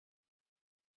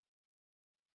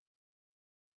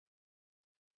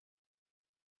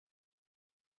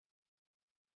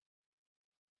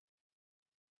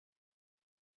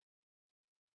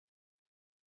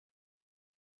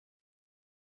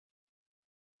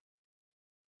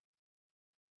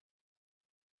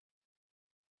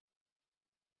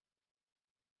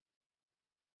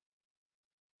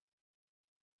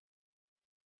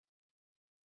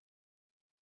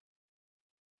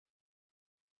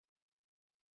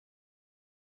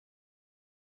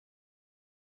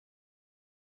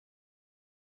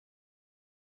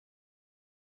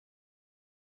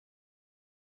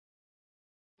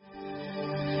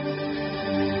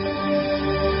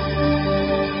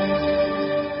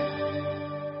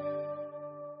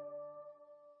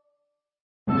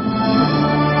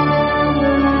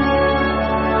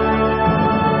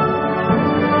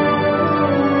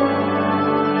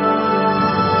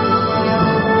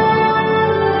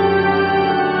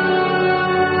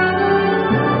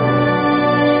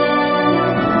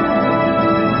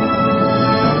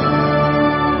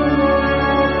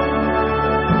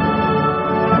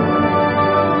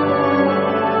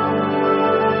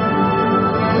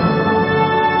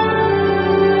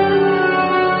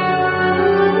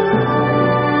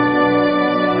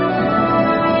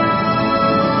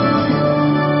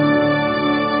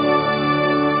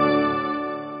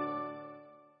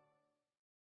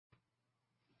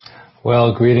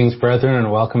Well, greetings, brethren,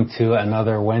 and welcome to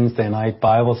another Wednesday night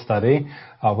Bible study.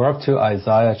 We're up to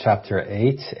Isaiah chapter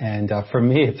 8, and for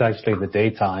me, it's actually the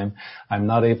daytime. I'm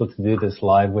not able to do this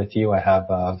live with you. I have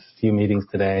a few meetings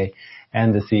today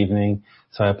and this evening,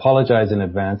 so I apologize in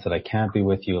advance that I can't be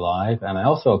with you live, and I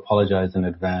also apologize in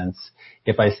advance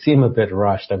if I seem a bit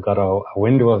rushed. I've got a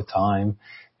window of time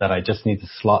that I just need to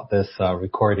slot this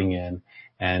recording in.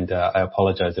 And I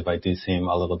apologize if I do seem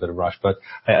a little bit rushed, but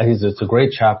it's a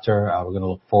great chapter. We're going to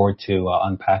look forward to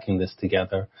unpacking this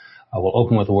together. We'll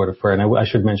open with a word of prayer, and I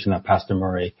should mention that Pastor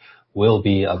Murray will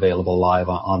be available live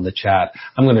on the chat.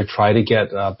 I'm going to try to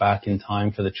get back in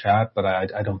time for the chat, but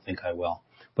I don't think I will.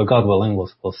 But God willing,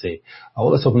 we'll see. Well,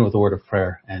 let's open with a word of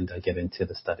prayer and get into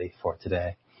the study for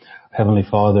today. Heavenly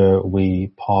Father,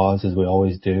 we pause as we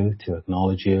always do to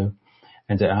acknowledge you,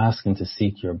 and to ask and to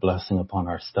seek your blessing upon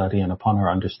our study and upon our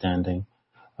understanding.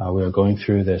 We are going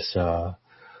through this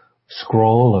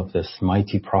scroll of this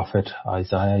mighty prophet,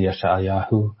 Isaiah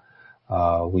Yeshayahu.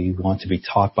 We want to be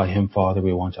taught by him, Father.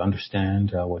 We want to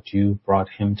understand what you brought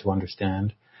him to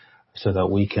understand so that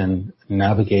we can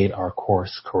navigate our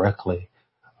course correctly.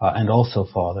 And also,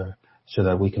 Father, so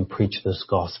that we can preach this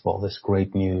gospel, this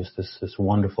great news, this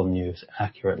wonderful news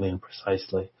accurately and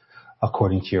precisely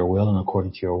according to your will and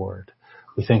according to your word.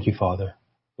 We thank you, Father.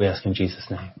 We ask in Jesus'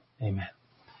 name. Amen.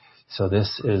 So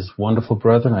this is wonderful,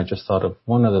 brethren. I just thought of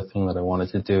one other thing that I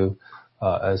wanted to do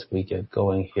as we get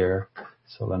going here.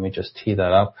 So let me just tee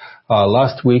that up.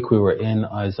 Last week we were in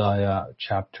Isaiah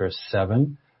chapter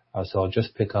 7. So I'll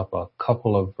just pick up a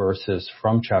couple of verses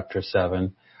from chapter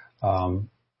 7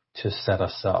 to set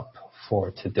us up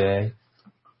for today.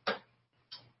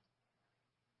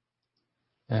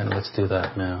 And let's do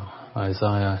that now.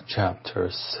 Isaiah chapter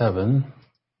 7.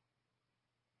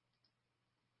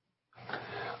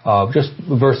 Just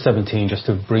verse 17, just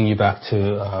to bring you back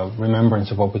to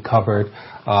remembrance of what we covered.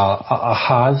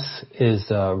 Ahaz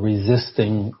is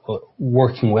resisting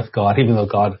working with God, even though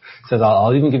God says,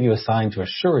 I'll even give you a sign to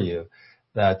assure you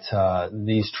that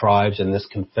these tribes and this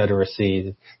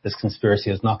confederacy, this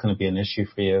conspiracy is not going to be an issue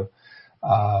for you.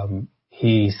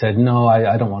 He said, no,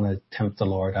 I don't want to tempt the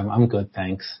Lord. I'm good,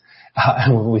 thanks.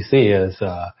 And what we see is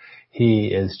he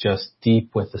is just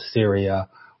deep with Assyria,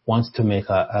 wants to make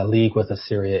a league with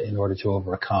Assyria in order to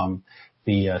overcome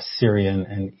the Syrian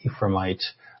and Ephraimite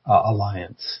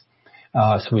alliance.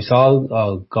 So we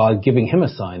saw God giving him a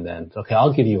sign then. Okay,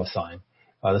 I'll give you a sign.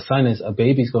 The sign is a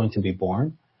baby's going to be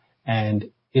born,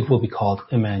 and it will be called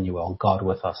Emmanuel, God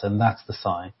with us. And that's the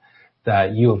sign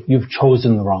that you've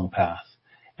chosen the wrong path,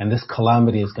 and this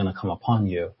calamity is going to come upon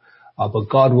you. But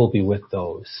God will be with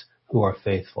those who are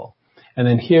faithful. And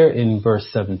then here in verse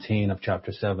 17 of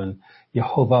chapter 7,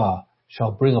 Jehovah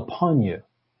shall bring upon you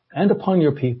and upon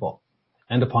your people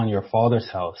and upon your father's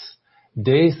house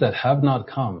days that have not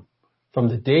come from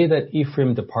the day that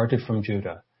Ephraim departed from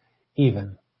Judah,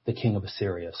 even the king of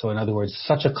Assyria. So in other words,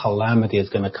 such a calamity is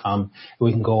going to come.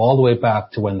 We can go all the way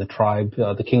back to when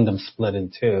the kingdom split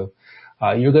in two.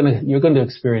 You're going to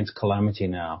experience calamity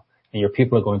now, and your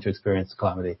people are going to experience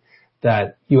calamity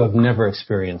that you have never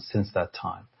experienced since that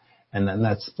time. And then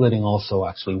that splitting also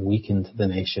actually weakened the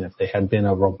nation. If they had been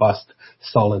a robust,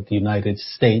 solid United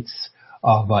States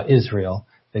of Israel,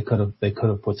 they could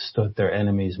have withstood their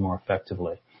enemies more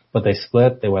effectively. But they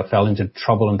split. They fell into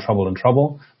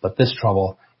trouble. But this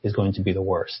trouble is going to be the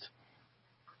worst.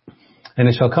 And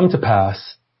it shall come to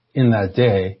pass in that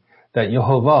day that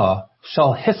Jehovah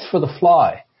shall hiss for the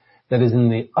fly that is in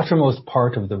the uttermost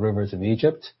part of the rivers of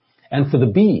Egypt, and for the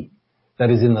bee that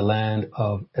is in the land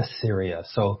of Assyria.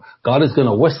 So God is going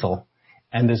to whistle,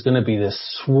 and there's going to be this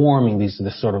swarming, this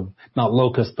sort of, not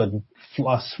locusts, but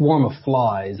a swarm of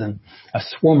flies and a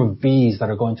swarm of bees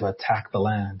that are going to attack the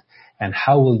land. And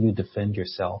how will you defend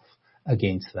yourself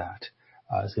against that?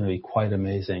 It's going to be quite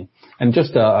amazing. And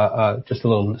just a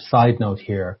little side note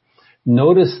here.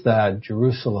 Notice that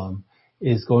Jerusalem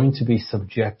is going to be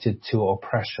subjected to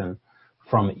oppression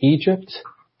from Egypt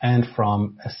and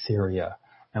from Assyria.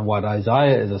 And what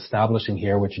Isaiah is establishing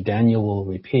here, which Daniel will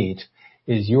repeat,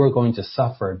 is you are going to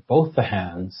suffer at both the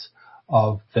hands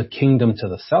of the kingdom to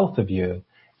the south of you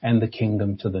and the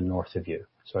kingdom to the north of you.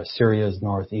 So Assyria is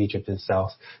north, Egypt is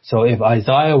south. So if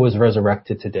Isaiah was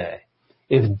resurrected today,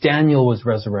 if Daniel was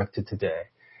resurrected today,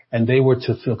 and they were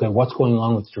to look at what's going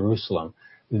on with Jerusalem,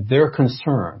 their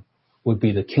concern would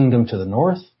be the kingdom to the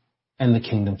north and the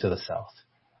kingdom to the south.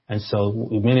 And so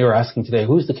many are asking today,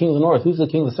 who's the king of the north? Who's the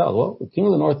king of the south? Well, the king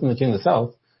of the north and the king of the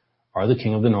south are the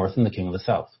king of the north and the king of the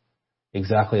south,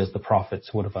 exactly as the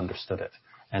prophets would have understood it.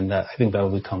 And I think that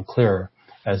will become clearer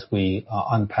as we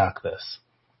unpack this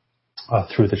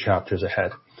through the chapters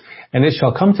ahead. And it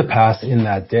shall come to pass in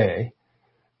that day,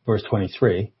 verse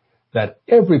 23, that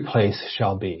every place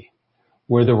shall be,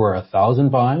 where there were 1,000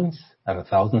 vines at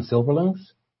 1,000 silverlings,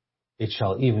 it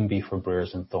shall even be for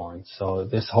briars and thorns. So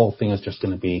this whole thing is just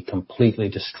going to be completely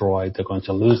destroyed. They're going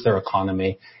to lose their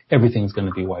economy. Everything's going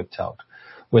to be wiped out.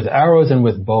 With arrows and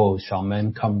with bows shall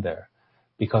men come there,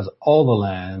 because all the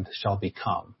land shall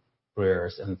become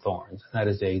briars and thorns. And that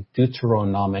is a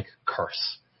Deuteronomic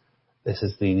curse.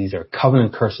 These are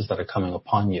covenant curses that are coming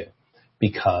upon you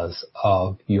because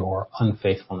of your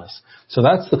unfaithfulness. So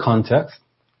that's the context.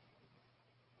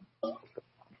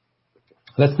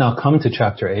 Let's now come to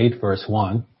chapter 8, verse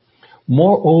 1.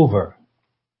 Moreover,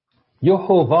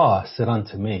 Jehovah said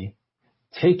unto me,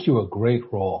 take you a great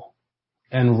roll,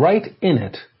 and write in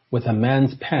it with a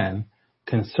man's pen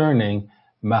concerning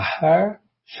Maher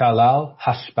Shalal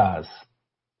Hashbaz.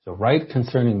 So write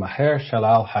concerning Maher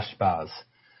Shalal Hashbaz.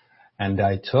 And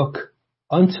I took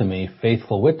unto me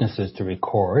faithful witnesses to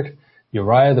record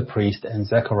Uriah the priest and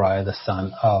Zechariah the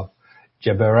son of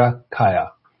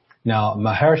Jeberechiah. Now,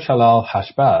 Maher Shalal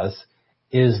Hashbaz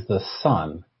is the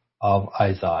son of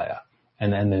Isaiah.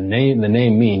 And the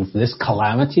name means this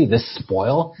calamity, this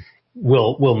spoil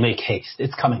will make haste.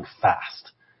 It's coming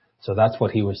fast. So that's what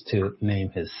he was to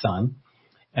name his son.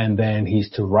 And then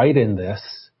he's to write in this,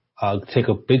 take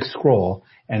a big scroll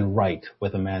and write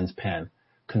with a man's pen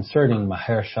concerning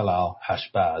Maher Shalal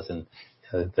Hashbaz, and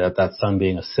that son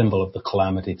being a symbol of the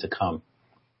calamity to come.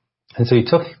 And so he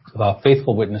took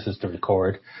faithful witnesses to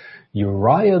record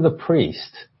Uriah the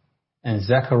priest and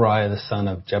Zechariah the son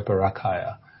of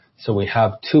Jeberechiah. So we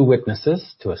have two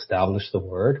witnesses to establish the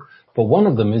word, but one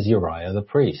of them is Uriah the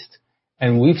priest.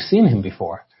 And we've seen him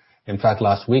before. In fact,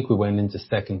 last week we went into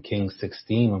 2 Kings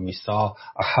 16 when we saw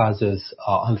Ahaz's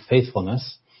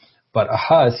unfaithfulness. But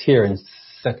Ahaz here in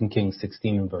 2 Kings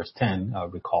 16 and verse 10,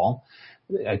 recall,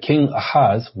 King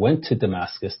Ahaz went to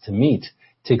Damascus to meet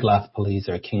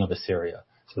Tiglath-Pileser, king of Assyria.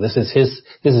 So this is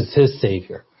his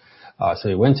savior. So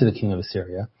he went to the king of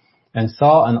Assyria and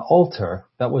saw an altar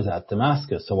that was at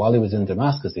Damascus. So while he was in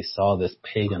Damascus, he saw this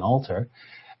pagan altar.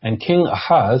 And King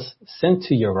Ahaz sent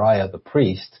to Uriah the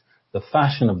priest the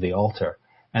fashion of the altar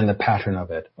and the pattern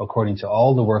of it, according to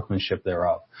all the workmanship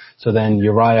thereof. So then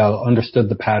Uriah understood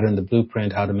the pattern, the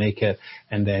blueprint, how to make it,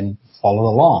 and then followed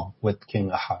along with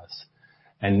King Ahaz.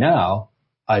 And now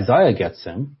Isaiah gets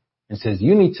him and says,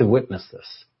 you need to witness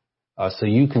this, so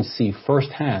you can see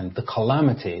firsthand the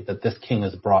calamity that this king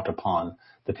has brought upon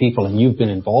the people, and you've been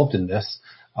involved in this,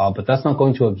 but that's not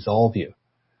going to absolve you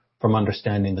from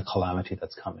understanding the calamity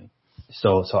that's coming.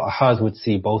 So Ahaz would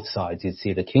see both sides. He'd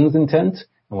see the king's intent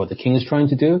and what the king is trying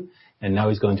to do, and now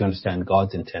he's going to understand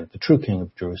God's intent, the true king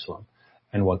of Jerusalem,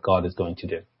 and what God is going to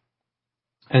do.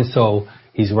 And so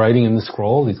he's writing in the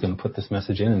scroll, he's going to put this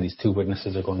message in, and these two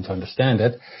witnesses are going to understand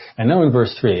it. And now in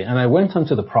verse 3, and I went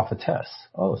unto the prophetess.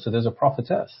 Oh, so there's a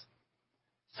prophetess.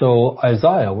 So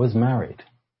Isaiah was married,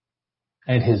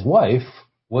 and his wife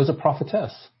was a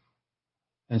prophetess.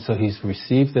 And so he's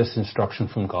received this instruction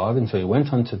from God, and so he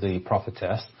went unto the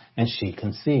prophetess, and she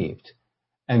conceived,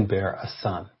 and bare a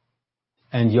son.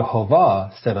 And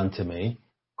Jehovah said unto me,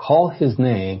 call his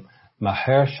name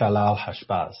Maher Shalal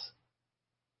Hashbaz.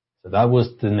 So that was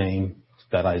the name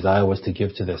that Isaiah was to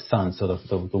give to their son. So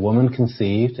the woman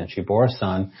conceived and she bore a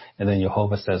son, and then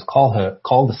Jehovah says, call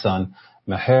the son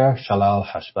Maher Shalal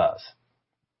Hashbaz.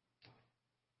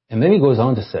 And then he goes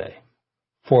on to say,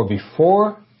 for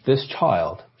before this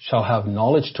child shall have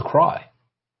knowledge to cry,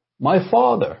 my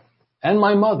father and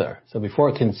my mother, so before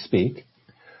it can speak,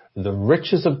 the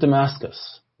riches of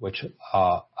Damascus, which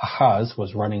Ahaz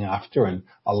was running after and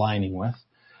aligning with,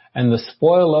 and the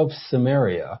spoil of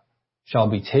Samaria shall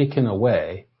be taken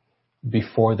away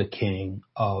before the king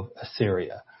of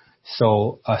Assyria.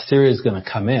 So Assyria is going to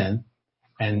come in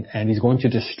and he's going to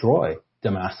destroy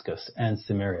Damascus and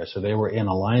Samaria. So they were in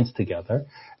alliance together,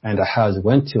 and Ahaz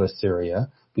went to Assyria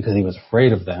because he was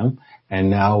afraid of them. And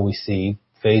now we see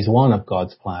phase 1 of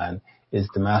God's plan is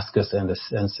Damascus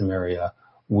and Samaria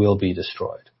will be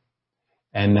destroyed.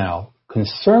 And now,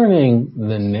 concerning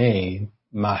the name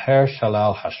Maher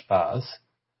Shalal Hashbaz,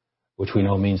 which we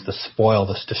know means the spoil,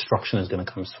 this destruction is going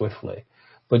to come swiftly.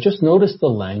 But just notice the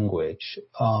language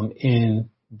in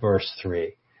verse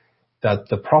 3, that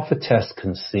the prophetess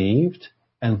conceived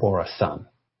and bore a son.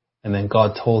 And then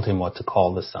God told him what to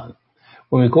call the son.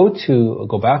 When we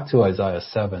go back to Isaiah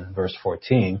 7, verse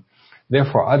 14,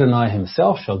 therefore Adonai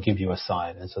himself shall give you a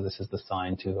sign. And so this is the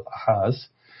sign to Ahaz.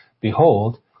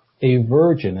 Behold, a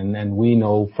virgin. And then we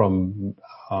know from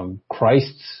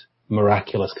Christ's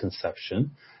miraculous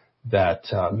conception that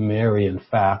Miriam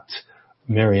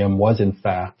was in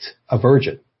fact a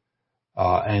virgin.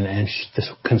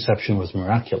 This conception was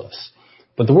miraculous.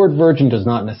 But the word virgin does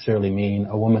not necessarily mean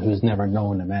a woman who's never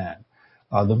known a man.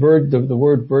 The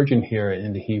word virgin here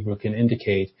in the Hebrew can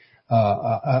indicate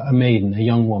a maiden, a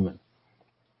young woman.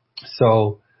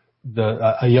 So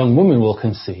a young woman will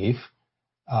conceive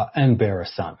and bear a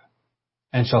son,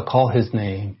 and shall call his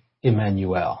name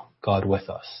Emmanuel, God with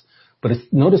us. But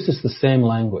notice it's the same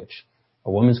language.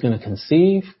 A woman's going to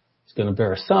conceive, she's going to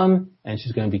bear a son, and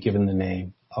she's going to be given the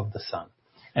name of the son.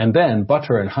 And then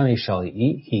butter and honey shall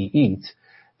he eat,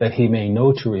 that he may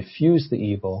know to refuse the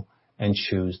evil and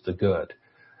choose the good.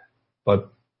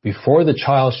 But before the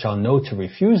child shall know to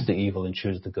refuse the evil and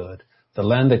choose the good, the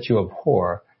land that you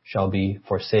abhor shall be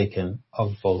forsaken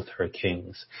of both her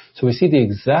kings. So we see the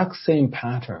exact same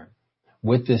pattern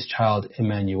with this child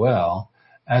Emmanuel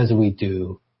as we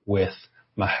do with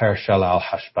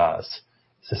Maher-shalal-Hash-baz.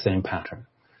 It's the same pattern.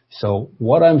 So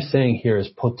what I'm saying here is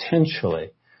potentially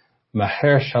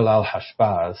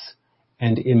Maher-shalal-Hash-baz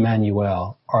and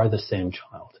Emmanuel are the same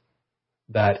child.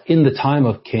 That in the time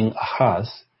of King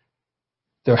Ahaz,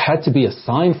 there had to be a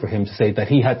sign for him to say that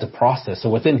he had to process. So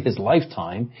within his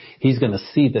lifetime, he's going to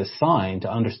see this sign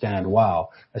to understand, wow,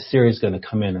 Assyria is going to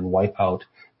come in and wipe out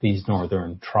these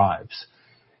northern tribes.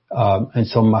 And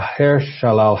so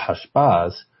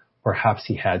Maher-shalal-Hash-baz, perhaps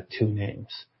he had two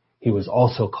names. He was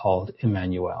also called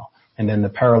Emmanuel. And then the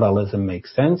parallelism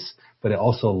makes sense, but it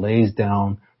also lays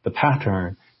down the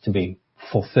pattern to be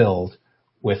fulfilled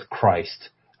with Christ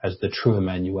as the true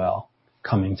Emmanuel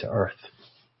coming to earth.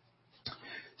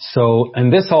 So,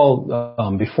 and this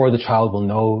all, before the child will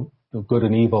know good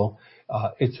and evil,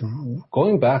 it's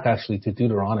going back actually to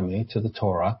Deuteronomy, to the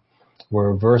Torah,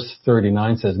 where verse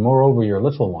 39 says, moreover, your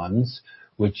little ones,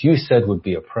 which you said would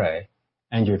be a prey,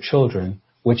 and your children,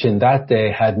 which in that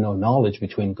day had no knowledge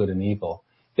between good and evil,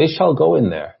 they shall go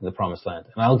in there, in the promised land,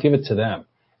 and I'll give it to them,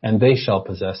 and they shall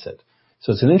possess it.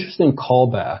 So it's an interesting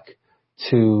callback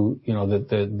to,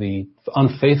 the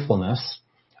unfaithfulness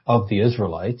of the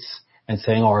Israelites, and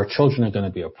saying, our children are going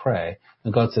to be a prey.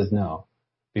 And God says, no.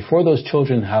 Before those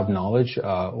children have knowledge,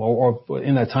 or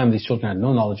in that time these children had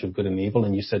no knowledge of good and evil,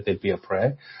 and you said they'd be a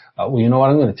prey, well, you know what?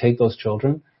 I'm going to take those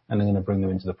children, and I'm going to bring them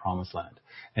into the promised land.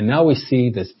 And now we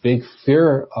see this big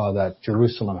fear that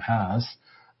Jerusalem has,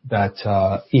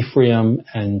 that Ephraim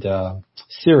and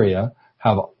Syria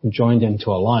have joined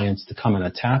into alliance to come and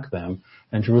attack them,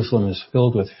 and Jerusalem is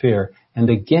filled with fear, and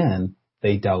again,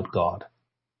 they doubt God.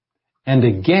 And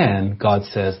again, God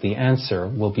says the answer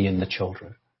will be in the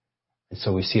children. And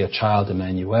so we see a child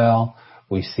Emmanuel,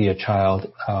 we see a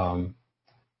child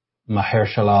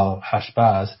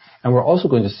Maher-shalal-Hash-baz, and we're also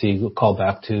going to see call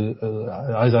back to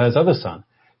Isaiah's other son,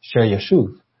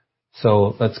 Shear-Yashuv.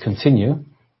 So let's continue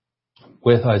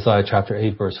with Isaiah chapter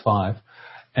 8, verse 5.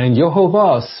 And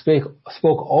Jehovah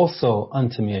spoke also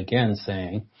unto me again,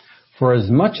 saying, for as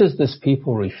much as this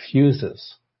people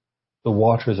refuses the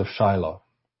waters of Shiloh,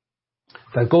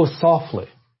 that goes softly,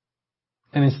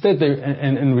 and instead they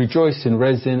and rejoice in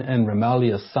Rezin and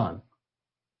Remaliah's son.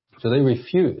 So they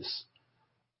refuse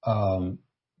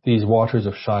these waters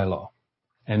of Shiloh,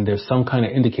 and there's some kind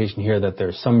of indication here that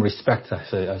there's some respect,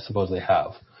 I suppose they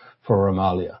have, for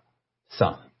Remaliah's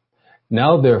son.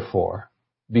 Now therefore,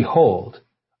 behold,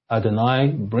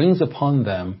 Adonai brings upon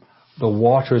them the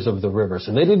waters of the river.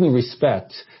 So they didn't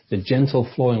respect the gentle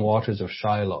flowing waters of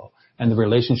Shiloh and the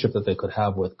relationship that they could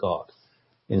have with God.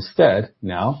 Instead,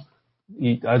 now,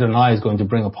 Adonai is going to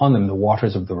bring upon them the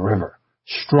waters of the river,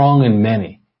 strong and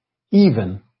many,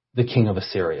 even the king of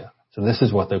Assyria. So this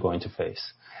is what they're going to face,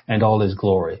 and all his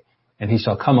glory. And he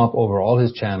shall come up over all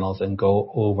his channels and go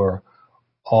over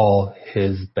all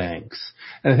his banks.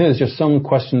 And I think there's just some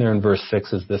question there in verse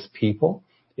 6, is this people?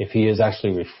 If he is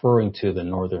actually referring to the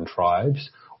northern tribes,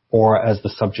 or as the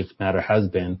subject matter has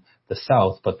been, the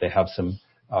south, but they have some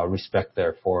respect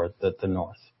there for the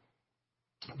north.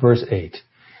 Verse 8,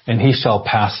 and he shall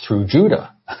pass through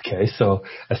Judah. Okay, so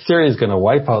Assyria is going to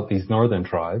wipe out these northern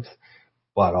tribes,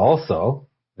 but also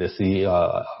King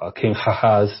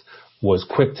Ahaz was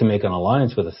quick to make an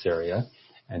alliance with Assyria,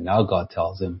 and now God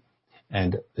tells him,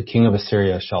 and the king of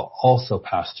Assyria shall also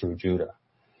pass through Judah.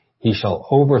 He shall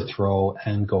overthrow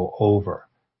and go over.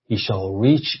 He shall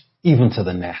reach even to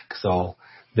the neck. So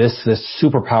this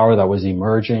superpower that was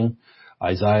emerging,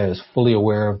 Isaiah is fully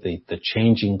aware of the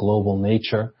changing global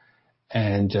nature.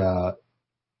 And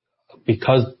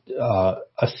because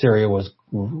Assyria was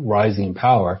rising in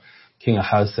power, King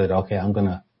Ahaz said, okay, I'm going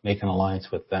to make an alliance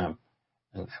with them.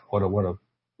 And what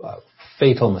a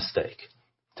fatal mistake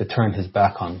to turn his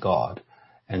back on God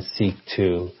and seek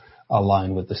to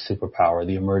align with the superpower,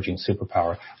 the emerging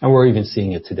superpower. And we're even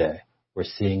seeing it today. We're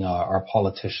seeing our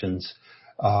politicians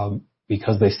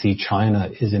because they see China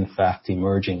is in fact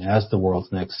emerging as the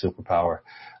world's next superpower.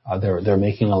 They're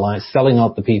making alliance, selling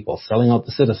out the people, selling out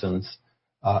the citizens,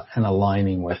 and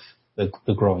aligning with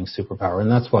the growing superpower.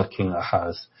 And that's what King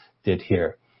Ahaz did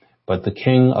here. But the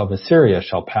king of Assyria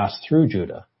shall pass through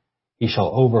Judah. He shall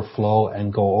overflow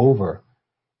and go over.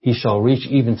 He shall reach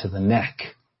even to the neck.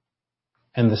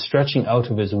 And the stretching out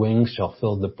of his wings shall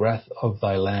fill the breadth of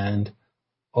thy land,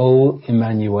 O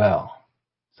Emmanuel.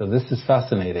 So this is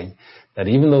fascinating, that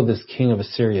even though this king of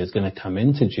Assyria is going to come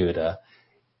into Judah,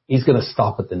 he's going to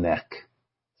stop at the neck.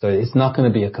 So it's not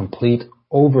going to be a complete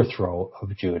overthrow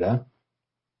of Judah.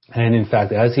 And in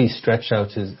fact, as he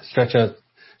stretches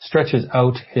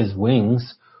out his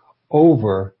wings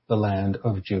over the land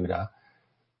of Judah,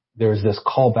 there's this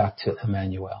callback to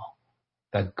Emmanuel,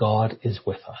 that God is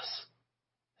with us.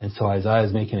 And so Isaiah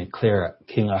is making it clear,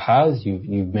 King Ahaz,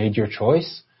 you've made your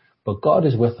choice, but God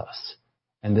is with us.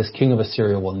 And this king of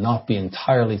Assyria will not be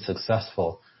entirely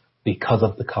successful because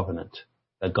of the covenant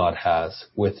that God has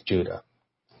with Judah.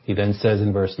 He then says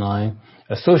in verse 9,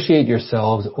 associate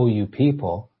yourselves, O you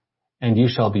people, and you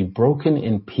shall be broken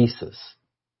in pieces.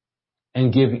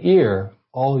 And give ear,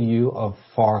 all you of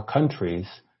far countries,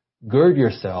 gird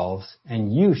yourselves,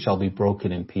 and you shall be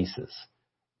broken in pieces.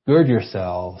 Gird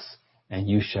yourselves, and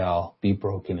you shall be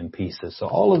broken in pieces. So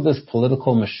all of this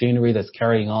political machinery that's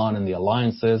carrying on and the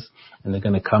alliances, and they're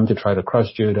going to come to try to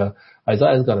crush Judah,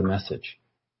 Isaiah's got a message.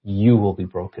 You will be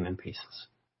broken in pieces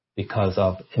because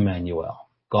of Emmanuel.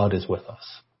 God is with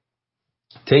us.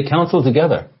 Take counsel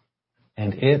together,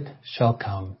 and it shall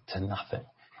come to nothing.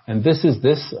 And this is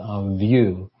this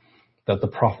view that the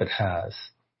prophet has,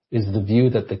 is the view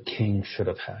that the king should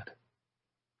have had.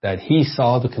 That he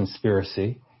saw the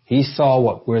conspiracy, he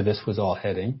saw where this was all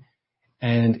heading,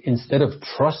 and instead of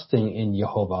trusting in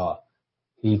Jehovah,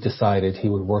 he decided he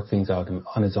would work things out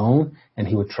on his own, and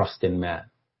he would trust in man.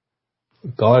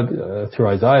 God, through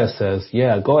Isaiah, says,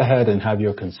 yeah, go ahead and have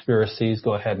your conspiracies,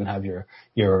 go ahead and have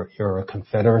your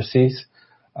confederacies,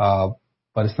 but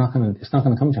it's not going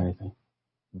to come to anything,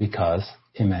 because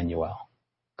Emmanuel,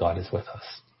 God is with us.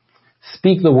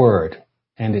 Speak the word,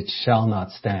 and it shall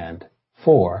not stand,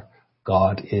 for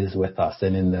God is with us.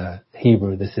 And in the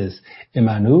Hebrew, this is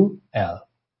Emmanuel.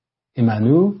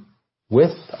 Emmanuel,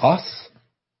 with us,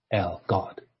 El,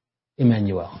 God.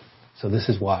 Emmanuel. So this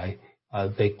is why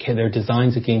their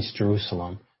designs against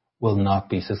Jerusalem will not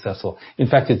be successful. In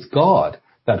fact, it's God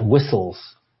that whistles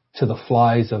to the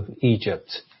flies of Egypt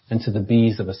and to the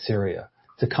bees of Assyria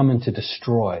to come and to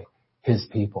destroy his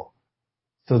people.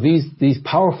 So these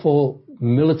powerful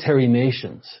military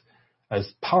nations, as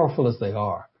powerful as they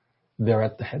are, they're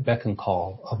at the beck and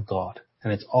call of God.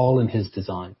 And it's all in his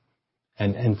design.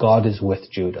 And God is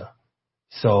with Judah.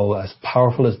 So as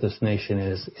powerful as this nation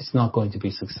is, it's not going to be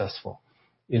successful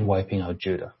in wiping out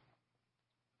Judah.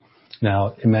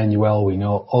 Now, Emmanuel, we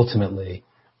know ultimately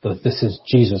that this is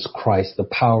Jesus Christ, the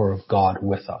power of God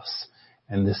with us.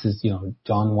 And this is, John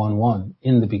 1:1.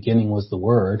 In the beginning was the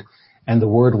Word, and the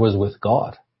Word was with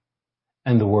God,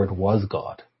 and the Word was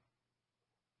God.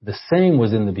 The same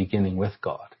was in the beginning with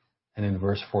God. And in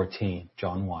verse 14,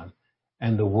 John 1,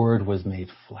 and the Word was made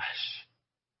flesh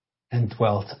and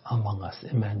dwelt among us,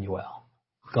 Emmanuel,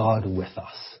 God with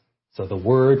us. So the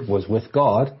Word was with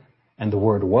God, and the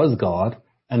Word was God,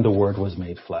 and the Word was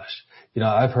made flesh.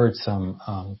 I've heard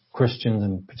some Christians,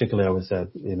 and particularly I was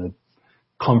in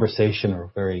a conversation or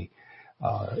very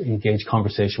engaged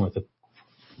conversation with a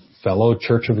fellow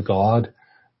Church of God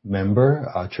member,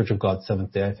 Church of God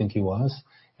Seventh Day, I think he was,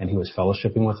 and he was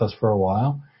fellowshipping with us for a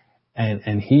while,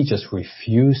 and he just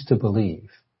refused to believe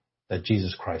that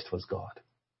Jesus Christ was God.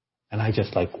 And I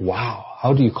just wow,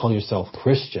 how do you call yourself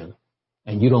Christian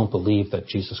and you don't believe that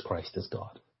Jesus Christ is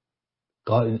God?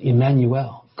 God,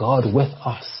 Emmanuel, God with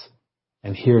us.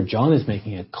 And here John is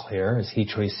making it clear as he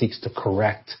seeks to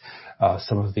correct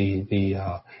some of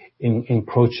the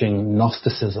encroaching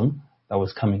Gnosticism that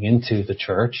was coming into the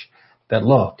church, that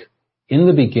look, in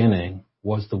the beginning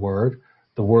was the Word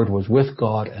was with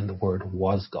God, and the Word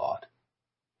was God.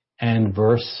 And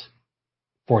verse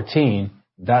 14,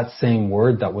 that same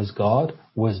Word that was God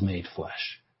was made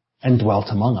flesh and dwelt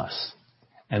among us.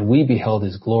 And we beheld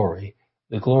his glory.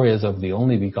 The glory is of the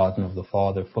only begotten of the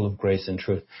Father, full of grace and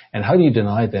truth. And how do you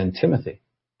deny then Timothy?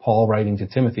 Paul writing to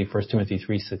Timothy, 1 Timothy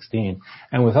 3:16,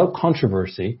 and without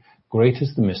controversy, great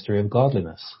is the mystery of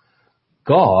godliness.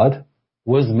 God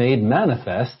was made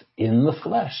manifest in the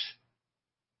flesh.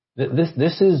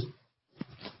 This is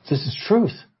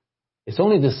truth. It's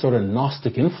only this sort of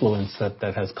Gnostic influence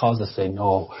that has caused us to say,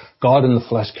 no, God and the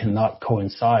flesh cannot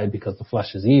coincide because the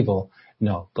flesh is evil.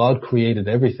 No, God created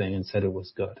everything and said it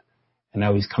was good. And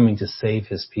now he's coming to save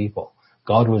his people.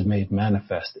 God was made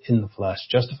manifest in the flesh,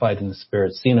 justified in the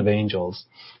spirit, seen of angels,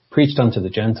 preached unto the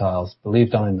Gentiles,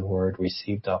 believed on in the word,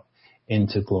 received up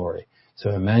into glory.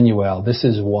 So Emmanuel, this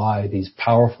is why these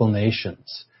powerful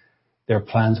nations, their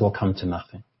plans will come to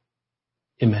nothing.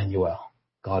 Emmanuel,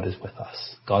 God is with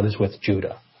us. God is with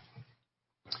Judah.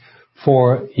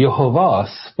 For Yehovah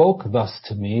spoke thus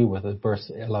to me, with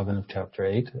verse 11 of chapter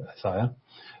 8, Isaiah.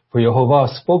 For Yehovah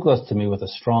spoke thus to me with a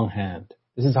strong hand.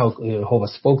 This is how Yehovah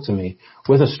spoke to me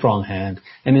with a strong hand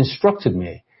and instructed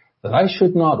me that I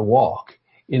should not walk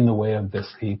in the way of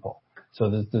this people. So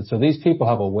these people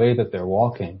have a way that they're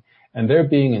walking, and they're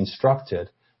being instructed,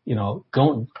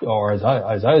 as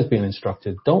Isaiah is being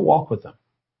instructed, don't walk with them.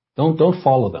 Don't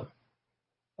follow them.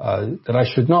 That I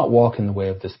should not walk in the way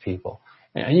of this people.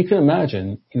 And you can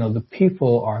imagine, the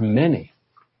people are many,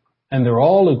 and they're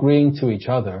all agreeing to each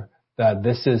other that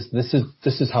this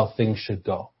is how things should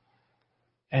go.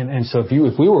 And so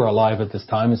if we were alive at this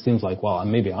time, it seems like, well,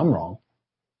 maybe I'm wrong,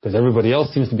 because everybody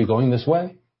else seems to be going this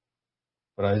way.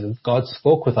 But God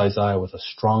spoke with Isaiah with a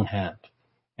strong hand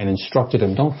and instructed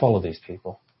him, don't follow these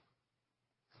people.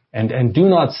 And do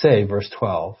not say, verse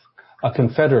 12, a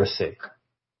confederacy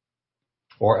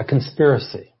or a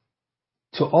conspiracy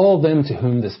to all them to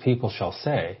whom this people shall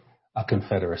say a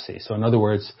confederacy. So in other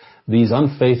words, these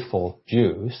unfaithful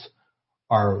Jews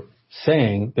are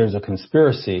saying there's a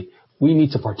conspiracy. We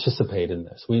need to participate in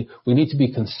this. We need to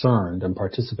be concerned and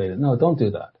participate. No, don't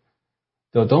do that.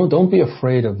 Don't be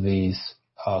afraid of these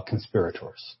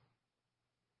conspirators.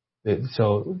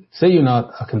 So say you're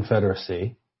not a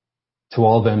confederacy to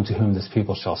all them to whom this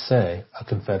people shall say a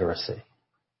confederacy.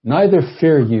 Neither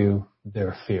fear you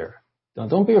their fear.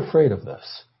 Don't be afraid of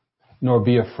this, nor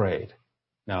be afraid.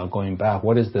 Now, going back,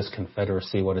 what is this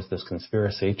confederacy? What is this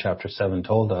conspiracy? Chapter 7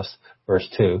 told us, verse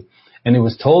 2, and it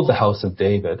was told the house of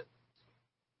David,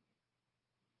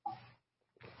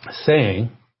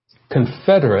 saying,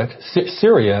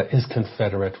 Syria is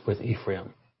confederate with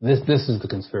Ephraim. This is the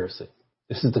conspiracy.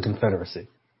 This is the confederacy.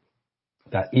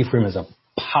 That Ephraim is a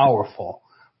powerful,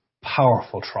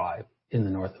 powerful tribe in the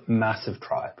north, massive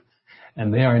tribe.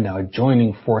 And they are now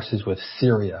joining forces with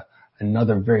Syria,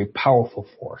 another very powerful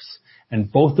force.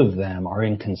 And both of them are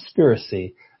in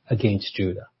conspiracy against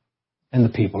Judah. And the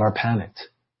people are panicked.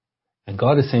 And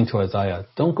God is saying to Isaiah,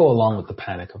 don't go along with the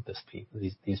panic of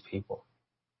these people.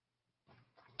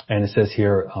 And it says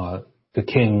here, the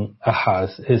king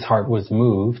Ahaz, his heart was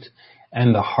moved,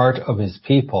 and the heart of his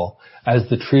people, as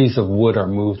the trees of wood are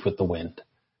moved with the wind.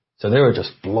 So they were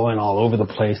just blowing all over the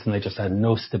place, and they just had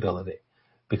no stability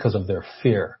because of their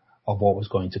fear of what was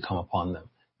going to come upon them.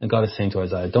 And God is saying to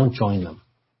Isaiah, don't join them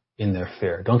in their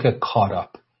fear. Don't get caught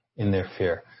up in their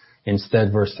fear.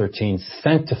 Instead, verse 13,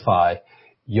 sanctify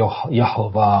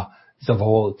Yehovah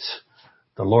Zavaot,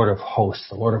 the Lord of hosts,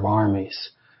 the Lord of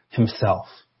armies, himself.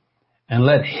 And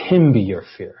let him be your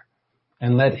fear.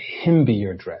 And let him be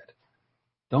your dread.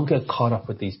 Don't get caught up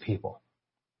with these people.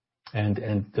 And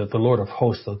the Lord of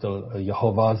hosts, the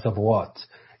Yehovah Zavaot,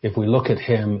 if we look at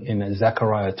him in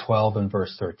Zechariah 12 and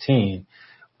verse 13,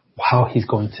 how he's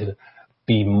going to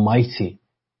be mighty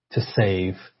to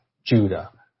save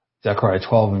Judah. Zechariah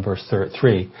 12 and verse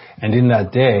 3. And in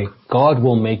that day, God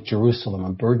will make Jerusalem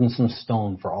a burdensome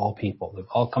stone for all people. They've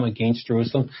all come against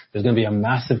Jerusalem. There's going to be a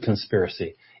massive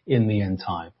conspiracy in the end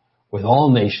time, with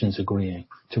all nations agreeing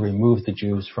to remove the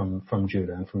Jews from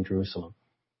Judah and from Jerusalem.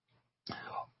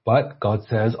 But God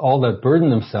says, all that burden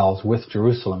themselves with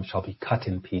Jerusalem shall be cut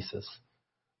in pieces,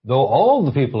 though all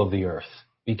the people of the earth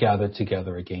be gathered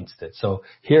together against it. So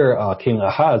here, King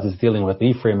Ahaz is dealing with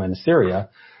Ephraim and Syria.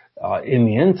 In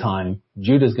the end time,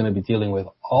 Judah is going to be dealing with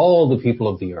all the people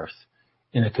of the earth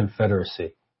in a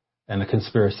confederacy and a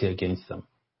conspiracy against them.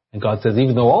 And God says,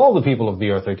 even though all the people of the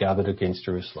earth are gathered against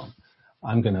Jerusalem,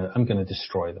 I'm going to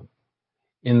destroy them.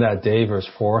 In that day, verse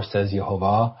 4 says,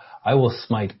 Yehovah, I will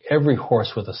smite every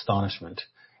horse with astonishment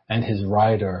and his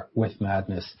rider with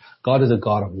madness. God is a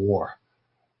God of war.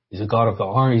 He's a God of the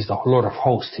army. He's the Lord of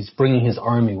hosts. He's bringing his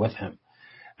army with him.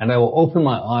 And I will open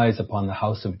my eyes upon the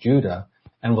house of Judah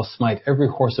and will smite every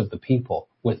horse of the people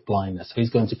with blindness. So he's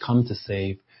going to come to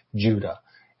save Judah.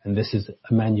 And this is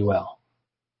Emmanuel,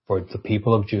 for the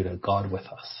people of Judah, God with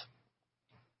us.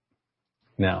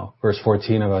 Now, verse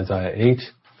 14 of Isaiah 8,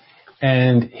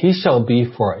 and he shall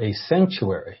be for a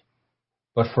sanctuary,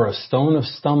 but for a stone of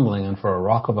stumbling and for a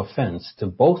rock of offense to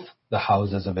both the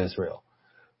houses of Israel,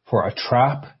 for a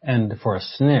trap and for a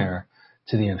snare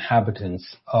to the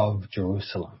inhabitants of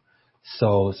Jerusalem.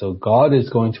 So God is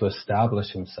going to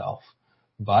establish himself,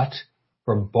 but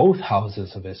for both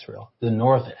houses of Israel, the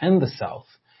north and the south,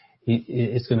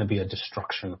 it's going to be a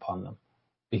destruction upon them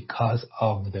because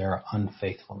of their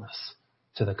unfaithfulness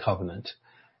to the covenant.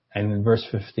 And in verse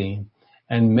 15,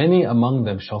 and many among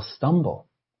them shall stumble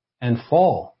and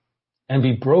fall and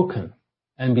be broken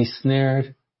and be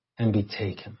snared and be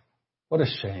taken. What a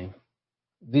shame.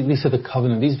 These are the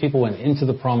covenant. These people went into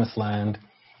the promised land.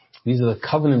 These are the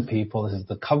covenant people. This is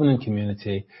the covenant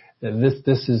community.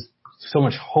 This is so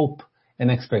much hope and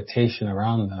expectation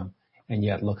around them. And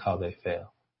yet look how they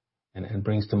fail. And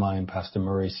brings to mind Pastor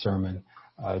Murray's sermon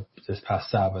this past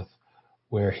Sabbath,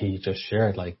 where he just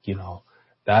shared,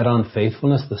 that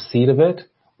unfaithfulness, the seed of it,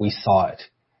 we saw it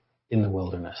in the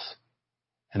wilderness.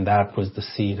 And that was the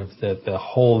seed of the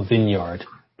whole vineyard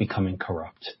becoming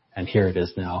corrupt. And here it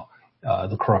is now,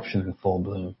 the corruption in full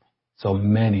bloom. So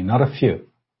many, not a few,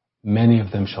 many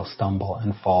of them shall stumble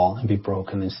and fall and be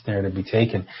broken and snared and be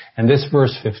taken. And this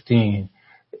verse 15,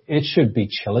 it should be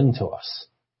chilling to us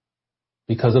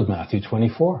because of Matthew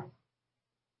 24,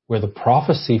 where the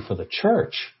prophecy for the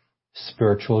church,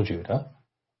 spiritual Judah,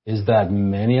 is that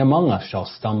many among us shall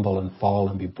stumble and fall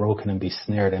and be broken and be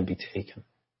snared and be taken.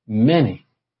 Many,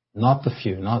 not the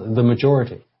few, not the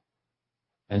majority.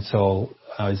 And so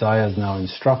Isaiah is now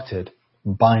instructed,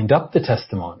 bind up the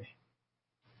testimony,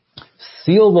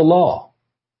 seal the law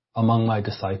among my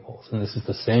disciples. And this is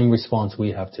the same response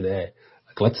we have today.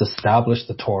 Let's establish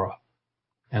the Torah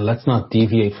and let's not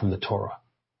deviate from the Torah.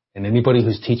 And anybody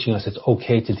who's teaching us it's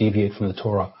okay to deviate from the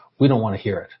Torah, we don't want to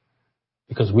hear it.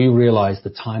 Because we realize the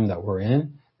time that we're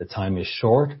in, the time is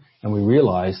short, and we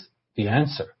realize the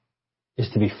answer is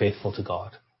to be faithful to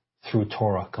God through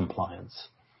Torah compliance.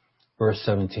 Verse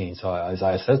 17, so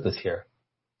Isaiah says this here.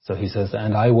 So he says,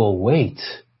 and I will wait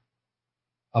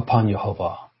upon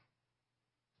Yehovah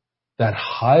that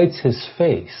hides his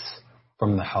face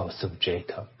from the house of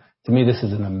Jacob. To me, this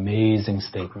is an amazing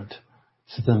statement.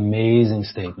 It's an amazing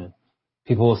statement.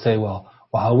 People will say, well,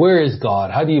 where is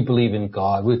God? How do you believe in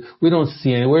God? We don't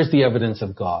see any. Where's the evidence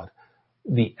of God?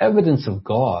 The evidence of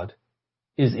God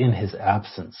is in his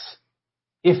absence.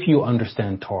 If you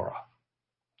understand Torah,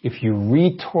 if you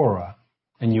read Torah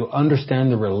and you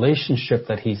understand the relationship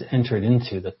that he's entered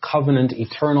into, the covenant,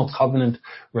 eternal covenant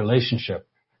relationship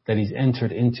that he's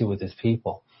entered into with his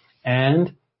people,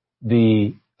 and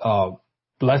the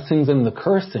blessings and the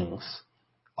cursings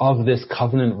of this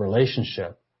covenant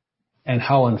relationship, and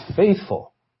how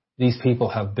unfaithful these people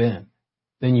have been,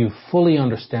 then you fully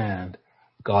understand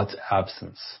God's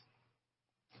absence.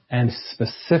 And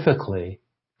specifically,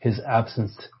 his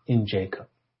absence in Jacob.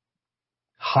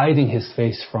 Hiding his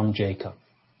face from Jacob,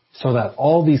 so that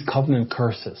all these covenant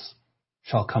curses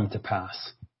shall come to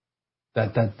pass.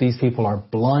 That these people are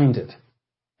blinded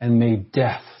and made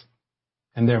deaf,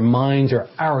 and their minds are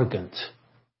arrogant,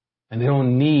 and they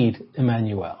don't need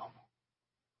Emmanuel.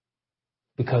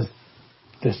 Because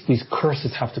these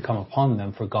curses have to come upon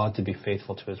them for God to be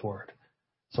faithful to his word.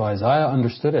 So Isaiah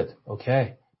understood it.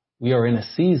 Okay, we are in a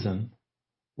season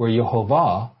where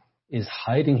Yehovah is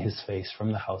hiding his face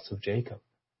from the house of Jacob.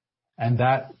 And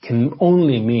that can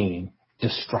only mean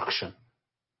destruction.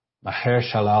 Maher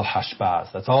shalal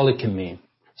hashbaz. That's all it can mean.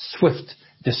 Swift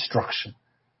destruction.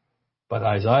 But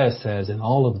Isaiah says, in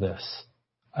all of this,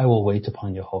 I will wait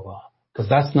upon Yehovah. Because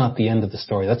that's not the end of the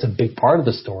story. That's a big part of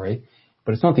the story.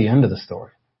 But it's not the end of the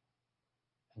story.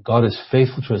 God is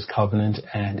faithful to his covenant,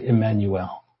 and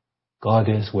Emmanuel, God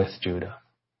is with Judah.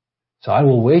 So I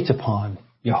will wait upon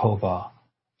Yehovah,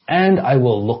 and I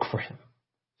will look for him.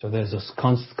 So there's this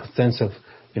constant sense of,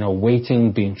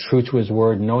 waiting, being true to his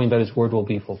word, knowing that his word will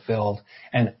be fulfilled,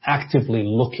 and actively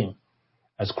looking,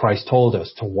 as Christ told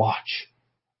us, to watch.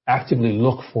 Actively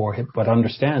look for him, but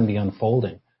understand the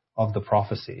unfolding of the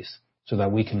prophecies, so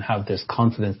that we can have this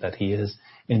confidence that he is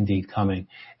indeed coming.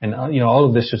 And, all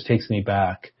of this just takes me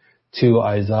back to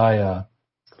Isaiah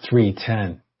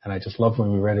 3:10. And I just love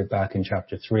when we read it back in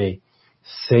chapter 3.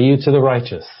 Say you to the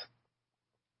righteous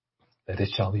that it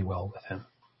shall be well with him.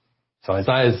 So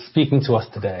Isaiah is speaking to us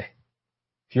today.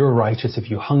 If you're righteous, if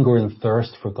you hunger and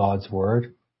thirst for God's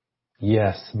word,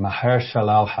 yes, Maher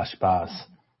Shalal Hashbaz,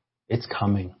 it's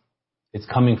coming. It's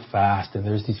coming fast. And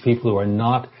there's these people who are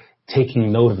not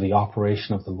taking note of the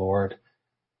operation of the Lord.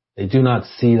 They do not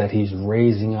see that he's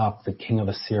raising up the king of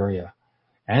Assyria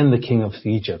and the king of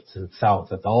Egypt to the south,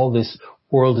 that all this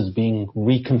world is being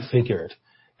reconfigured.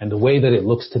 And the way that it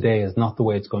looks today is not the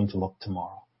way it's going to look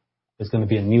tomorrow. There's going to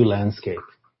be a new landscape.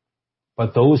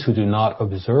 But those who do not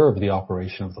observe the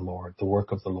operation of the Lord, the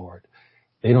work of the Lord,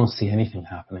 they don't see anything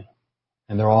happening.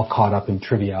 And they're all caught up in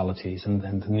trivialities and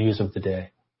the news of the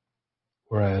day.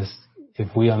 Whereas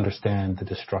if we understand the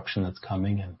destruction that's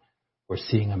coming, and we're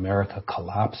seeing America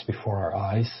collapse before our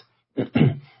eyes,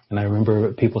 And I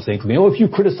remember people saying to me, if you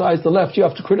criticize the left, you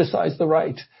have to criticize the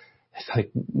right. It's like,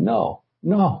 no.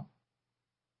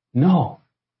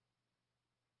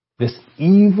 This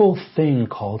evil thing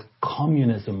called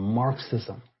communism,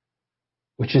 Marxism,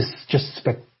 which is just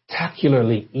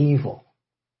spectacularly evil,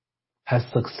 has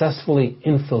successfully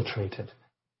infiltrated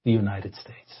the United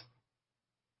States.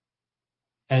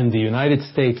 And the United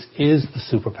States is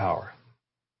the superpower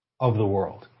of the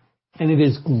world. And it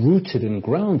is rooted and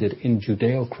grounded in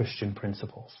Judeo-Christian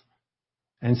principles.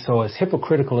 And so as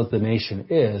hypocritical as the nation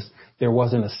is, there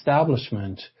was an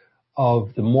establishment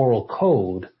of the moral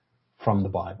code from the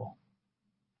Bible.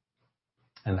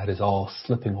 And that is all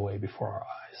slipping away before our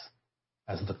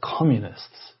eyes as the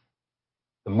communists,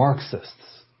 the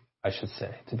Marxists, I should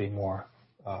say, to be more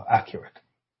accurate.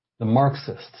 The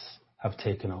Marxists have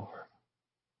taken over,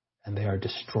 and they are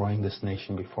destroying this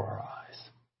nation before our eyes.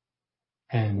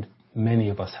 And many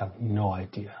of us have no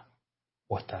idea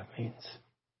what that means.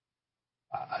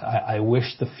 I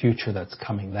wish the future that's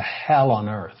coming, the hell on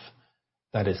earth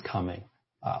that is coming,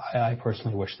 I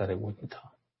personally wish that it wouldn't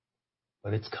come.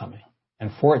 But it's coming.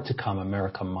 And for it to come,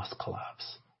 America must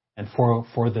collapse. And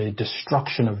for the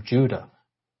destruction of Judah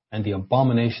and the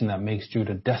abomination that makes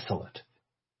Judah desolate,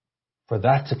 for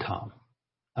that to come,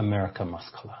 America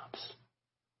must collapse.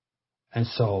 And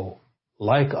so,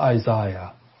 like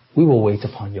Isaiah, we will wait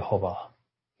upon Jehovah.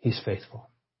 He's faithful.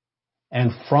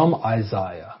 And from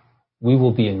Isaiah, we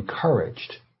will be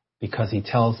encouraged because he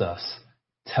tells us,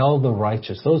 tell the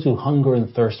righteous, those who hunger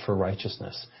and thirst for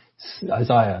righteousness.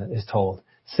 Isaiah is told,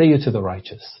 say you to the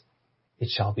righteous, it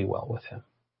shall be well with him,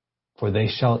 for they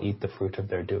shall eat the fruit of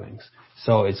their doings.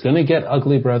 So it's going to get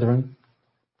ugly, brethren.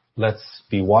 Let's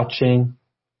be watching.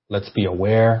 Let's be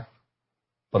aware.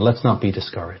 But let's not be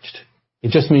discouraged.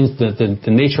 It just means that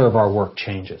the nature of our work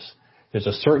changes. There's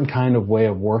a certain kind of way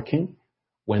of working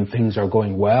when things are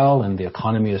going well and the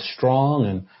economy is strong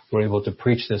and we're able to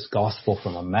preach this gospel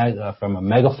from a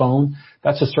megaphone.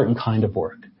 That's a certain kind of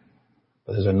work.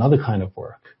 But there's another kind of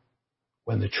work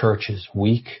when the church is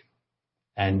weak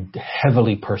and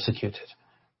heavily persecuted,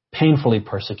 painfully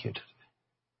persecuted.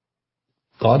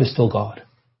 God is still God,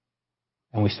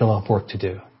 and we still have work to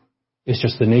do. It's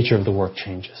just the nature of the work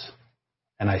changes.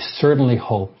 And I certainly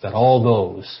hope that all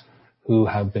those who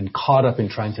have been caught up in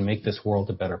trying to make this world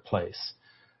a better place,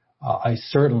 I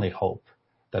certainly hope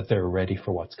that they're ready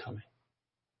for what's coming.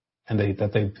 And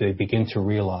that they begin to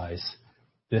realize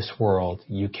this world,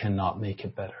 you cannot make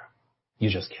it better.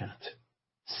 You just can't.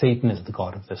 Satan is the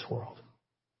god of this world.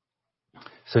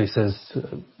 So he says,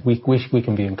 we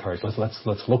can be encouraged.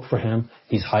 Let's look for him.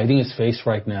 He's hiding his face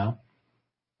right now,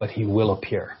 but he will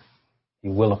appear. He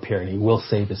will appear and he will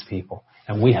save his people.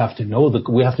 And we have to know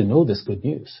this good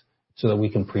news so that we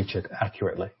can preach it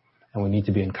accurately. And we need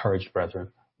to be encouraged, brethren.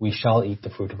 We shall eat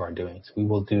the fruit of our doings. We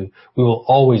will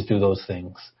always do those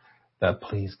things that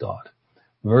please God.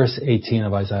 Verse 18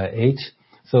 of Isaiah 8.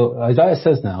 So Isaiah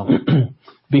says now,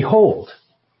 behold,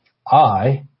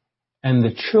 I and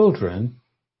the children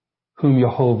whom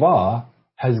Jehovah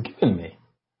has given me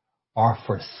are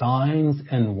for signs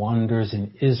and wonders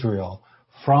in Israel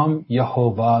from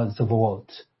Jehovah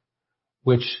Zevaot,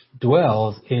 which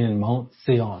dwells in Mount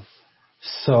Zion.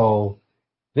 So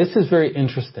this is very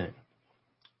interesting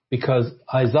because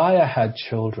Isaiah had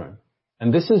children.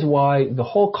 And this is why the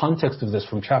whole context of this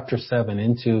from chapter 7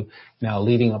 into now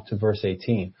leading up to verse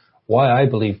 18, why I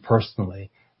believe personally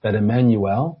that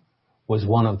Emmanuel was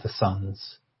one of the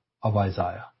sons of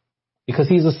Isaiah. Because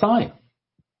he's a sign.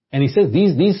 And he says,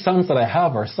 these sons that I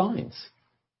have are signs.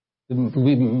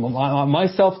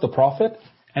 Myself, the prophet,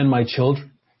 and my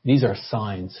children, these are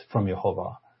signs from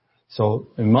Jehovah. So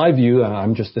in my view,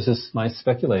 this is my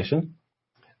speculation,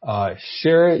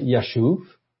 Sher Yashuv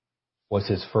was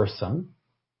his first son.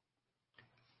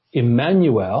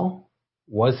 Emmanuel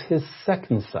was his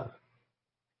second son.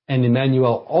 And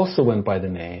Emmanuel also went by the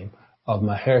name of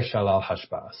Maher Shalal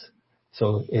Hashbaz.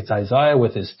 So it's Isaiah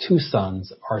with his two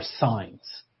sons are signs.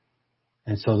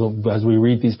 And so as we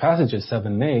read these passages,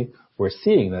 7 and 8, we're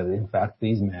seeing that in fact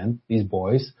these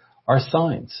boys are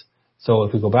signs. So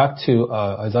if we go back to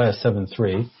Isaiah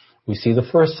 7:3, we see the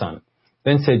first son.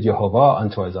 Then said Jehovah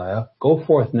unto Isaiah, go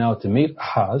forth now to meet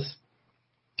Ahaz,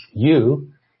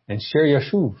 you and Sher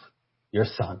Yashuv, your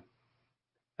son,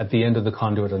 at the end of the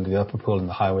conduit under the upper pool in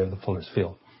the highway of the fuller's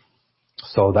field.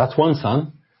 So that's one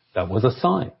son. That was a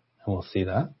sign. And we'll see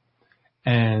that.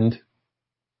 And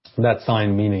that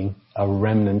sign meaning a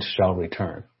remnant shall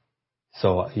return.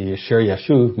 So Sher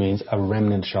Yashuv means a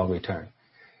remnant shall return.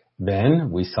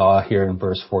 Then we saw here in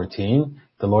verse 14,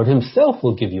 the Lord himself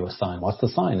will give you a sign. What's the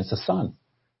sign? It's a son.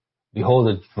 Behold,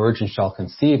 a virgin shall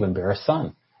conceive and bear a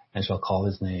son, and shall call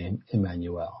his name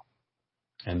Emmanuel.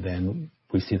 And then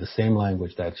we see the same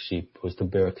language, that she was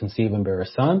to conceive and bear a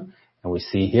son. And we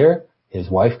see here his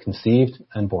wife conceived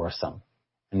and bore a son.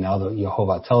 And now the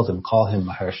Yehovah tells him, call him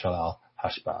Maher-Shalal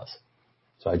Hashbaz.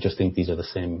 So I just think these are the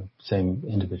same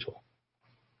individual.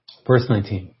 Verse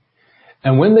 19.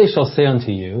 And when they shall say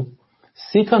unto you,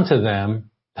 seek unto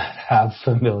them that have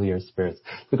familiar spirits.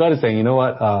 So God is saying, you know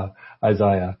what,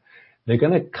 Isaiah, they're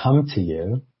going to come to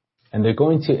you and they're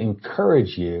going to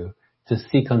encourage you to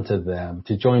seek unto them,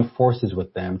 to join forces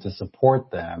with them, to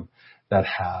support them that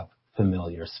have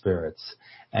familiar spirits.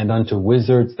 And unto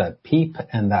wizards that peep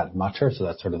and that mutter. So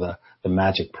that's sort of the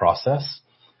magic process.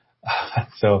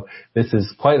 So this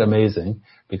is quite amazing,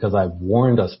 because I've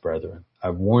warned us, brethren,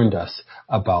 I've warned us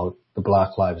about the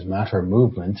Black Lives Matter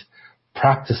movement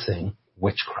practicing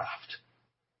witchcraft.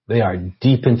 They are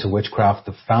deep into witchcraft.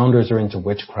 The founders are into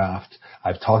witchcraft.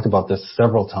 I've talked about this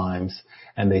several times,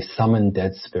 and they summon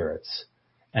dead spirits.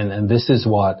 And this is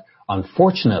what,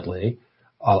 unfortunately,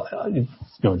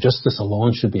 just this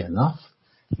alone should be enough.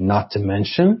 Not to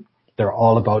mention, they're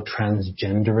all about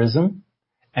transgenderism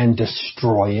and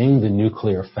destroying the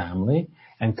nuclear family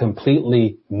and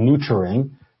completely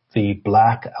neutering the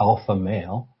black alpha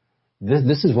male.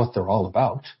 This is what they're all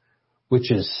about, which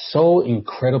is so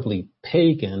incredibly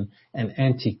pagan and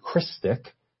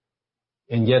anti-Christic.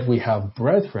 And yet we have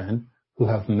brethren who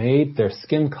have made their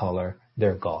skin color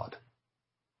their God.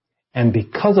 And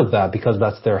because of that, because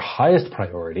that's their highest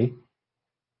priority,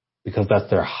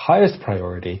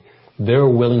 they're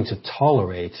willing to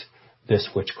tolerate this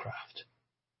witchcraft.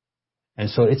 And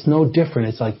so it's no different.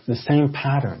 It's like the same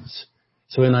patterns.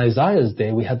 So in Isaiah's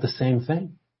day, we had the same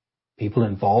thing. People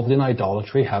involved in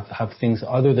idolatry have things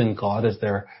other than God as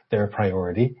their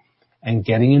priority, and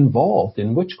getting involved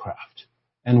in witchcraft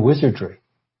and wizardry.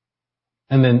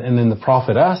 And then the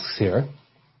prophet asks here,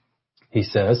 he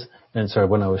says, and sorry,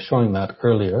 when I was showing that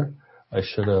earlier, I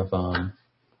should have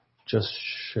just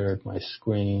shared my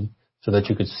screen so that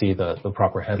you could see the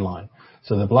proper headline.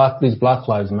 So these Black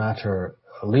Lives Matter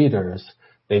leaders,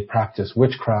 they practice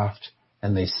witchcraft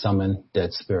and they summon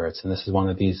dead spirits. And this is one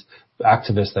of these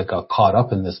activists that got caught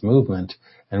up in this movement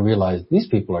and realized these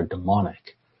people are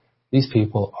demonic. These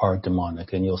people are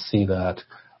demonic. And you'll see that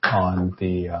on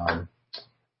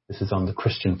this is on the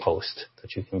Christian Post,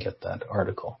 that you can get that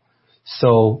article.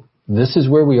 So this is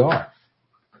where we are,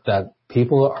 that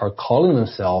people are calling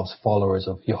themselves followers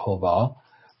of Yehovah,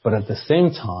 but at the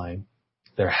same time,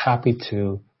 they're happy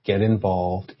to get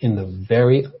involved in the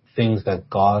very things that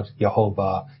God,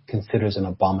 Yehovah, considers an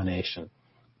abomination.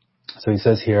 So he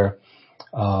says here,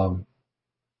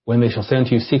 when they shall say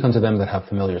unto you, seek unto them that have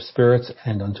familiar spirits,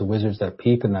 and unto wizards that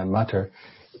peep and that mutter.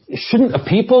 Shouldn't a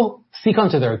people seek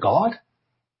unto their God?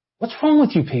 What's wrong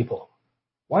with you people?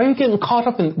 Why are you getting caught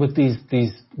up with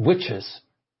these witches?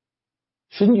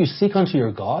 Shouldn't you seek unto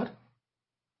your God?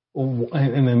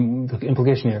 And then the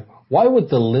implication here, why would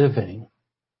the living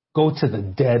go to the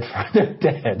dead for the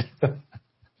dead?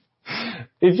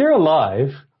 If you're alive,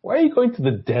 why are you going to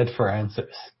the dead for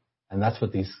answers? And that's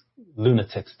what these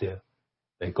lunatics do.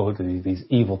 They go to these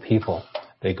evil people.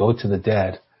 They go to the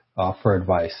dead for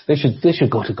advice. They should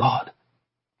go to God.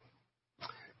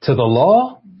 To the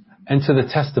law and to the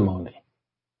testimony.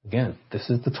 Again, this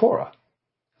is the Torah.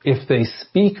 If they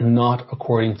speak not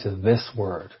according to this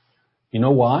word. You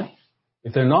know why?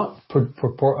 If they're not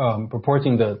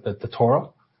purporting the Torah,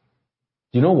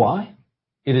 do you know why?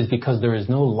 It is because there is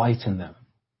no light in them.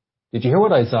 Did you hear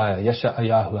what Isaiah,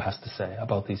 Yeshayahu, has to say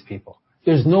about these people?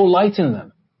 There's no light in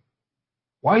them.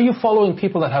 Why are you following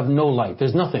people that have no light?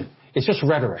 There's nothing. It's just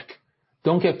rhetoric.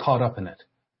 Don't get caught up in it.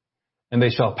 And they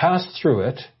shall pass through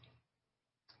it,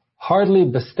 hardly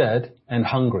bested and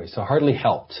hungry. So hardly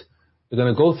helped. They're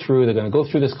going to go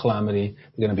through this calamity.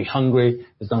 They're going to be hungry.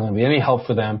 There's not going to be any help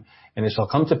for them. And it shall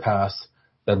come to pass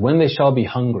that when they shall be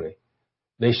hungry,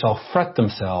 they shall fret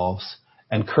themselves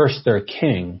and curse their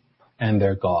king and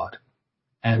their God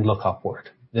and look upward.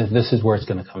 This is where it's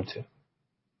going to come to.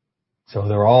 So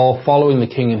they're all following the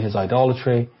king in his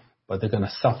idolatry, but they're going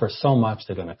to suffer so much,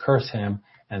 they're going to curse him,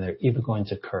 and they're even going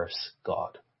to curse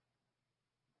God.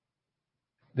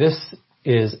 This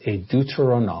is a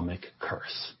Deuteronomic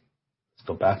curse. Let's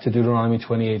go back to Deuteronomy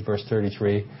 28, verse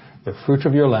 33. The fruit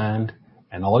of your land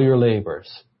and all your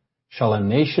labors shall a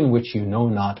nation which you know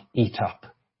not eat up.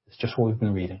 It's just what we've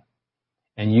been reading.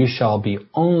 And you shall be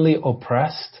only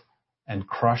oppressed and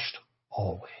crushed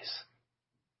always.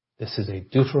 This is a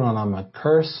Deuteronomic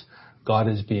curse. God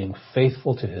is being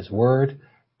faithful to his word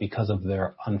because of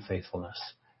their unfaithfulness.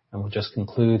 And we'll just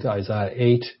conclude Isaiah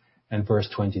 8 and verse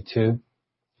 22.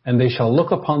 And they shall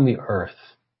look upon the earth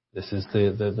This is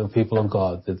the people of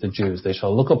God, the Jews. They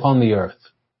shall look upon the earth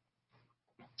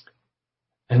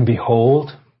and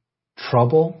behold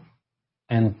trouble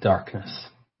and darkness,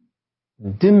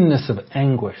 dimness of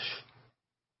anguish,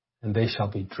 and they shall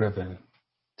be driven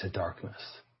to darkness.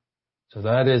 So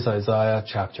that is Isaiah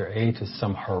chapter 8. Is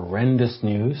some horrendous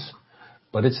news,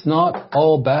 but it's not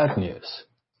all bad news,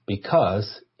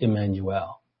 because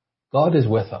Emmanuel, God is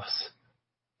with us.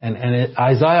 And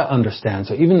Isaiah understands.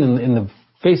 So even in the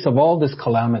face of all this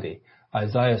calamity,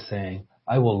 Isaiah is saying,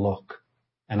 I will look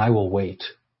and I will wait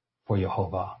for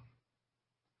Jehovah,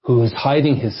 who is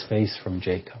hiding his face from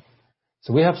Jacob.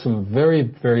 So we have some very,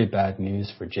 very bad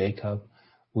news for Jacob.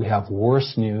 We have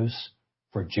worse news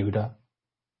for Judah.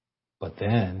 But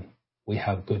then we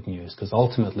have good news, because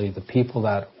ultimately the people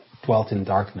that dwelt in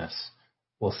darkness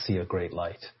will see a great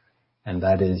light. And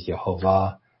that is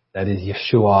Jehovah, that is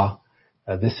Yeshua.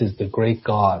 This is the great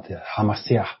God, the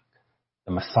Hamashiach,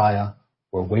 the Messiah.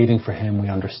 We're waiting for him. We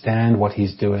understand what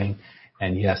he's doing.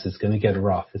 And yes, it's going to get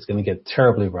rough. It's going to get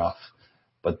terribly rough.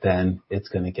 But then it's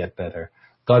going to get better.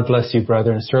 God bless you,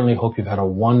 brethren. I certainly hope you've had a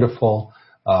wonderful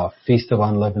Feast of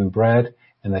Unleavened Bread,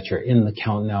 and that you're in the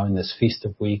count now in this Feast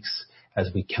of Weeks as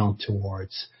we count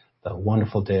towards the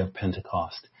wonderful day of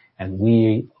Pentecost. And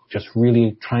we just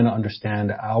really trying to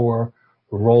understand our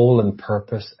role and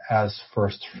purpose as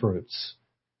first fruits,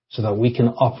 so that we can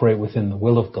operate within the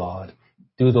will of God,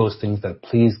 do those things that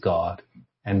please God,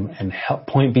 and help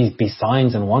be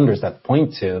signs and wonders that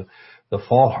point to the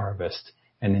fall harvest,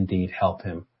 and indeed help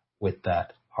him with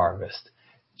that harvest.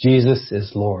 Jesus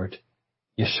is Lord.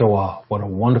 Yeshua, what a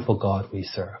wonderful God we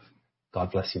serve.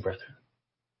 God bless you, brethren.